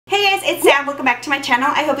it's Sam. Welcome back to my channel.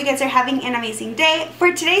 I hope you guys are having an amazing day.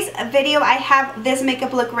 For today's video, I have this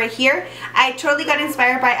makeup look right here. I totally got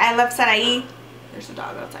inspired by iluvsarahii. There's a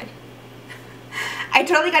dog outside. I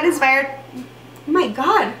totally got inspired. Oh my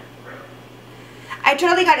god. I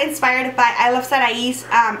totally got inspired by iluvsarahii's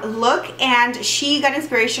look, and she got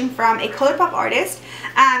inspiration from a colourpop artist.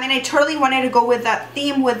 And I totally wanted to go with that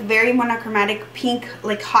theme with very monochromatic pink,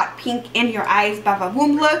 like hot pink in your eyes, baba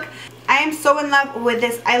boom look. I am so in love with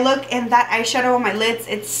this eye look and that eyeshadow on my lids.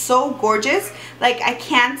 It's so gorgeous. Like, I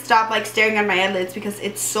can't stop like staring at my eyelids because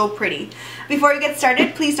it's so pretty. Before we get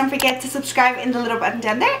started, please don't forget to subscribe in the little button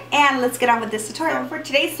down there, and let's get on with this tutorial. For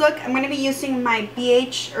today's look, I'm going to be using my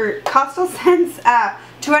BH or Coastal Scents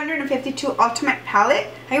 252 Ultimate Palette.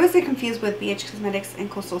 I always get confused with BH Cosmetics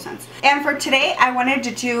and Coastal Scents. And for today, I wanted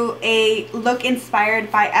to do a look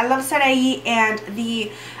inspired by iluvsarahii and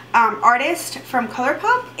the artist from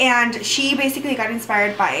Colourpop, and she basically got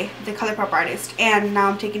inspired by the Colourpop artist, and now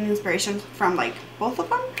I'm taking inspiration from like both of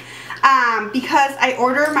them because I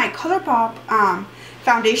order my Colourpop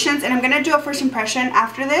foundations, and I'm gonna do a first impression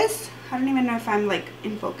after this. I don't even know if I'm like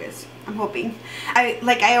in focus. I'm hoping.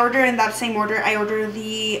 I order in that same order. I order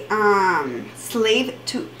the Slave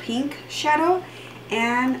to Pink shadow,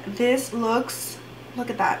 and this looks, look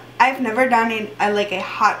at that. I've never done like a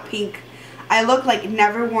hot pink eye look, like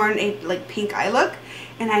never worn a like pink eye look,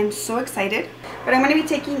 and I'm so excited. But I'm going to be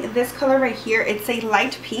taking this color right here. It's a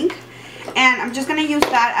light pink, and I'm just going to use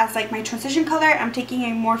that as like my transition color. I'm taking a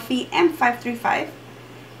Morphe M535,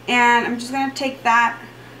 and I'm just going to take that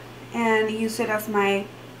and use it as my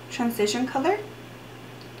transition color.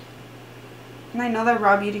 And I know that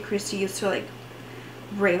Raw Beauty Christy used to like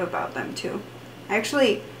rave about them too. I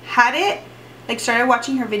actually had it, like started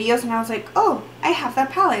watching her videos, and I was like, oh, I have that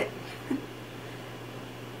palette.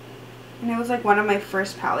 And it was like one of my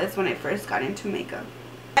first palettes when I first got into makeup.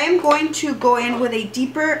 I am going to go in with a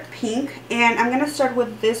deeper pink, and I'm going to start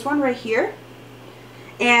with this one right here.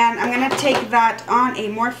 And I'm going to take that on a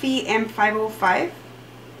Morphe M505.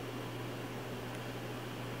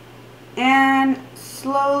 And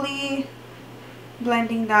slowly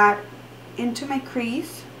blending that into my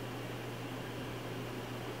crease.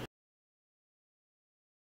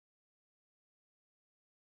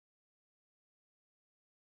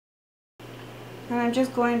 And I'm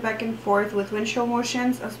just going back and forth with windshield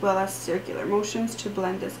motions as well as circular motions to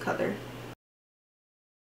blend this color.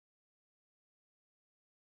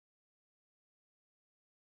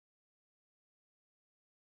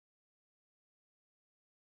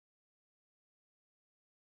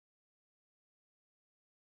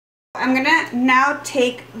 I'm gonna now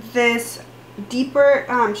take this deeper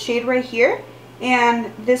shade right here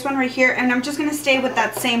and this one right here, and I'm just gonna stay with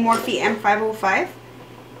that same Morphe M505.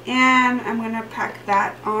 And I'm going to pack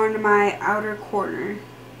that on my outer corner.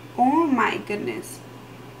 Oh my goodness.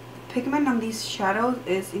 The pigment on these shadows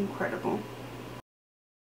is incredible.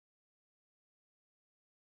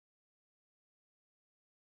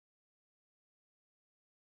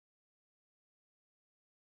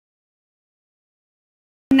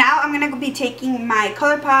 Now I'm going to be taking my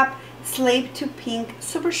Colourpop Slave to Pink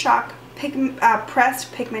Super Shock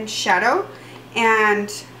Pressed Pigment Shadow,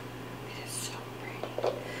 and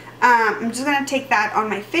I'm just gonna take that on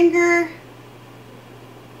my finger.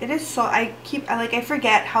 It is so, I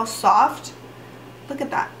forget how soft. Look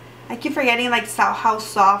at that. I keep forgetting like how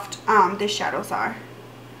soft the shadows are.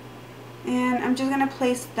 And I'm just gonna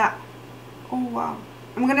place that. Oh wow.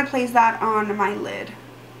 I'm gonna place that on my lid.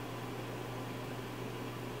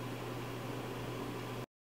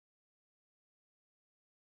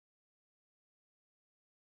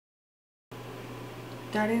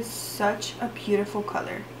 That is such a beautiful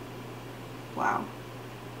color. Wow.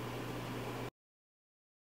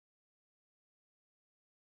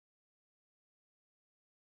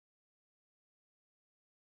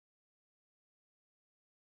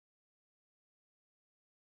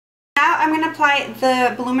 Now I'm going to apply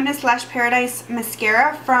the Voluminous Lash Paradise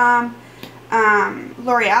mascara from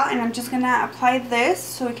L'Oreal, and I'm just going to apply this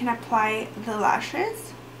so we can apply the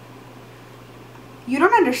lashes. You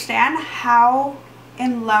don't understand how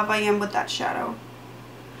in love I am with that shadow.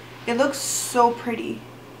 It looks so pretty,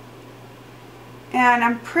 and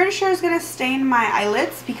I'm pretty sure it's gonna stain my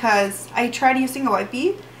eyelids because I tried using a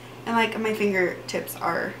wipey and like my fingertips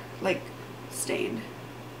are like stained.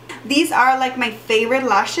 These are like my favorite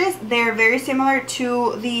lashes. They're very similar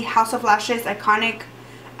to the House of Lashes iconic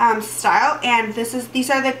style, and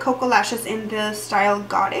these are the Cocoa lashes in the style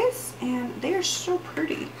Goddess, and they are so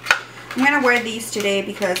pretty. I'm gonna wear these today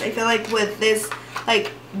because I feel like with this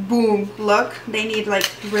like boom look, they need like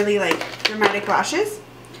really like dramatic lashes.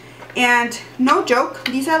 And no joke,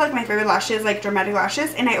 these are like my favorite lashes, like dramatic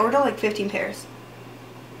lashes, and I ordered like 15 pairs.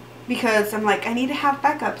 Because I'm like, I need to have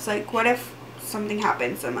backups. Like, what if something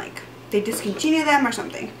happens and like they discontinue them or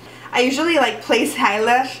something? I usually like place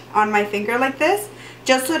eyelash on my finger like this,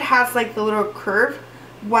 just so it has like the little curve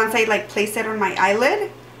once I like place it on my eyelid,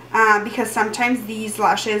 because sometimes these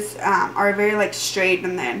lashes are very like straight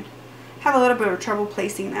and then have a little bit of trouble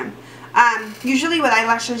placing them. Usually with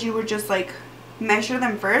eyelashes you would just like measure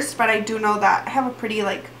them first, but I do know that I have a pretty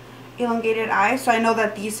like elongated eye, so I know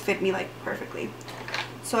that these fit me like perfectly,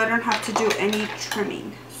 so I don't have to do any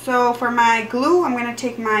trimming. So for my glue, I'm going to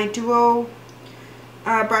take my Duo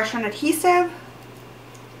brush on adhesive,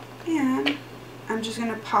 and I'm just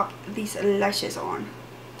going to pop these lashes on.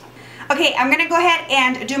 Okay, I'm going to go ahead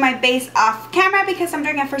and do my base off camera because I'm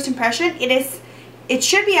doing a first impression. It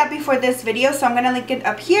should be up before this video, so I'm going to link it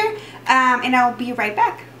up here, and I'll be right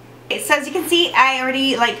back. Okay, so as you can see, I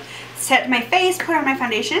already like set my face, put on my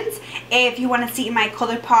foundations. If you want to see my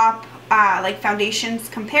colourpop like foundations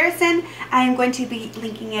comparison, I am going to be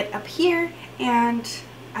linking it up here. And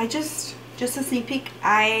I just a sneak peek,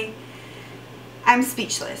 I'm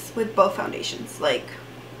speechless with both foundations. Like,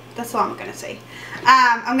 that's all I'm gonna say.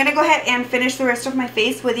 I'm gonna go ahead and finish the rest of my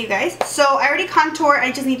face with you guys. So I already contoured.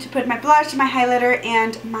 I just need to put my blush, my highlighter,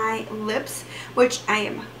 and my lips, which I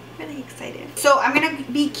am really excited. So I'm gonna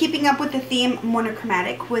be keeping up with the theme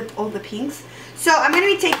monochromatic with all the pinks. So I'm gonna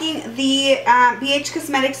be taking the BH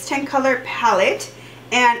Cosmetics 10 color palette,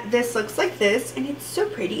 and this looks like this, and it's so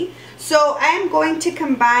pretty. So I am going to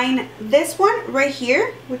combine this one right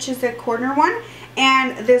here, which is the corner one,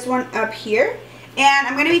 and this one up here. And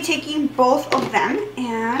I'm going to be taking both of them,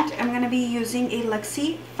 and I'm going to be using a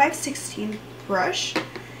Luxie 516 brush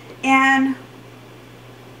and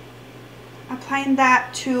applying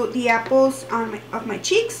that to the apples of my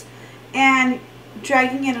cheeks and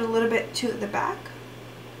dragging it a little bit to the back.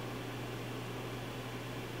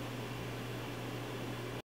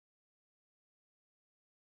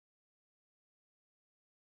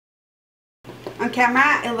 On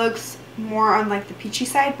camera it looks more on like the peachy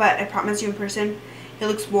side, but I promise you in person it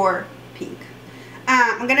looks more pink.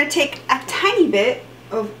 I'm gonna take a tiny bit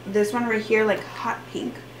of this one right here, like hot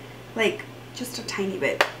pink, like just a tiny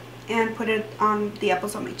bit, and put it on the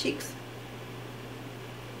apples on my cheeks.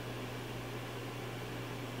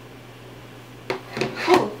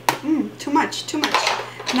 Oh, too much.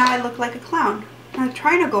 Now I look like a clown. I'm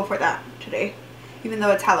trying to go for that today, even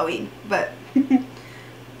though it's Halloween, but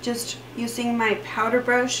just using my powder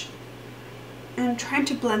brush and trying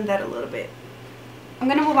to blend that a little bit. I'm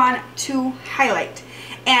going to move on to highlight,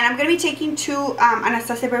 and I'm going to be taking two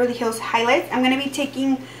Anastasia Beverly Hills highlights. I'm going to be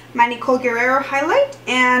taking my Nicole Guerrero highlight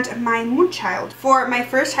and my Moonchild. For my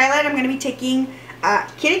first highlight, I'm going to be taking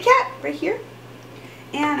Kitty Cat right here,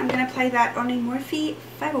 and I'm going to apply that on a Morphe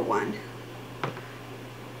 501.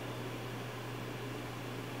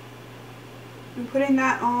 I'm putting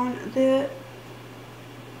that on the,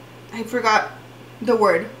 I forgot the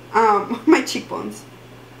word, my cheekbones.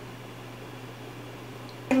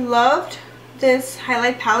 I loved this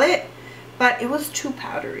highlight palette, but it was too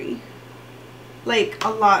powdery. Like, a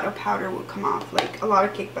lot of powder would come off, like a lot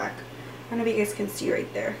of kickback. I don't know if you guys can see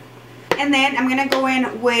right there. And then I'm going to go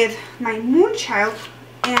in with my Moonchild,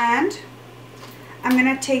 and I'm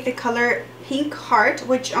going to take the color Pink Heart,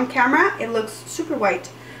 which on camera it looks super white,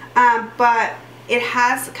 but it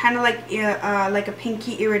has kind of like a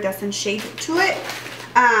pinky iridescent shade to it.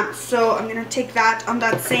 So I'm going to take that on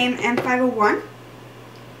that same M501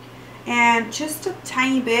 and just a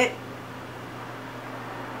tiny bit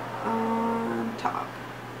on top.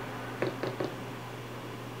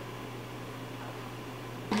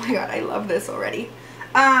 Oh my god, I love this already.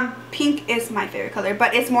 Pink is my favorite color,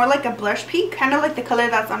 but it's more like a blush pink, kind of like the color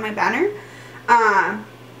that's on my banner.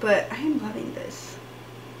 But I am loving this.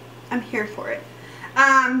 I'm here for it.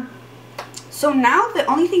 So now the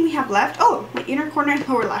only thing we have left, oh, my inner corner and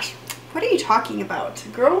lower lash. What are you talking about,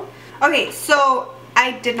 girl? Okay, so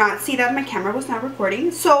I did not see that my camera was not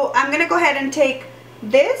recording. So I'm going to go ahead and take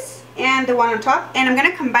this and the one on top, and I'm going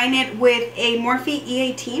to combine it with a Morphe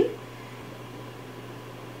E18.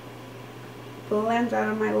 Blend that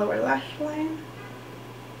on my lower lash line.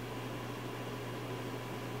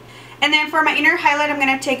 And then for my inner highlight, I'm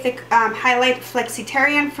going to take the Highlight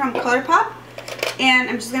Flexitarian from Colourpop. And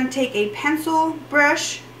I'm just going to take a pencil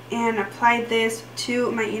brush and apply this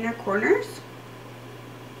to my inner corners.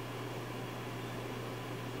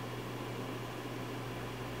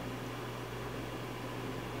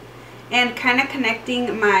 And kind of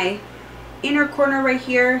connecting my inner corner right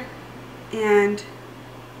here and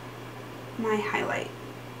my highlight.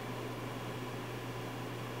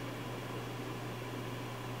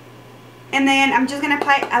 And then I'm just going to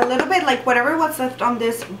apply a little bit, like whatever was left on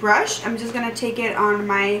this brush, I'm just going to take it on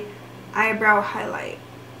my eyebrow highlight.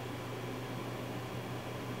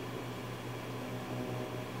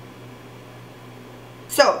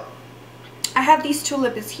 So, I have these two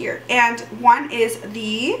lip balms here. And one is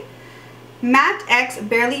the Matte X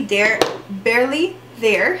Barely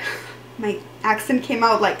There. My accent came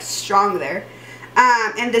out like strong there.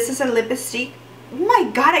 And this is a lipstick. Oh my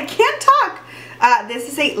god, I can't talk!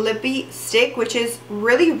 This is a lippy stick, which is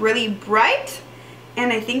really, really bright.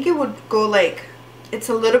 And I think it would go like, it's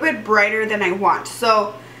a little bit brighter than I want.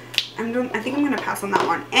 So, I think I'm going to pass on that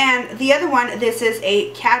one. And the other one, this is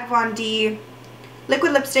a Kat Von D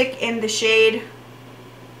liquid lipstick in the shade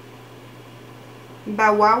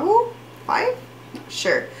Bauau 5?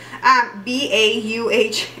 Sure.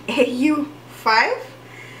 BAUHAU 5.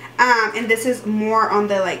 And this is more on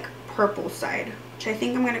the like purple side. Which I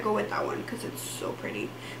think I'm going to go with that one because it's so pretty.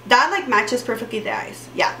 That like matches perfectly the eyes.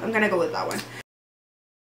 Yeah, I'm going to go with that one.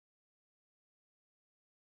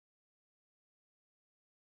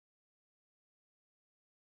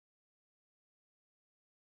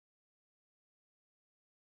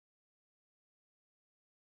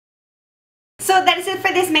 So that is it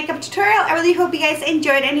for this makeup tutorial. I really hope you guys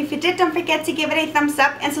enjoyed, and if you did, don't forget to give it a thumbs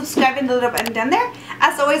up and subscribe in the little button down there.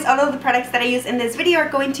 As always, all of the products that I use in this video are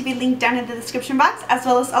going to be linked down in the description box, as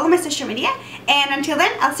well as all of my social media. And until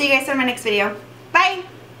then, I'll see you guys in my next video. Bye!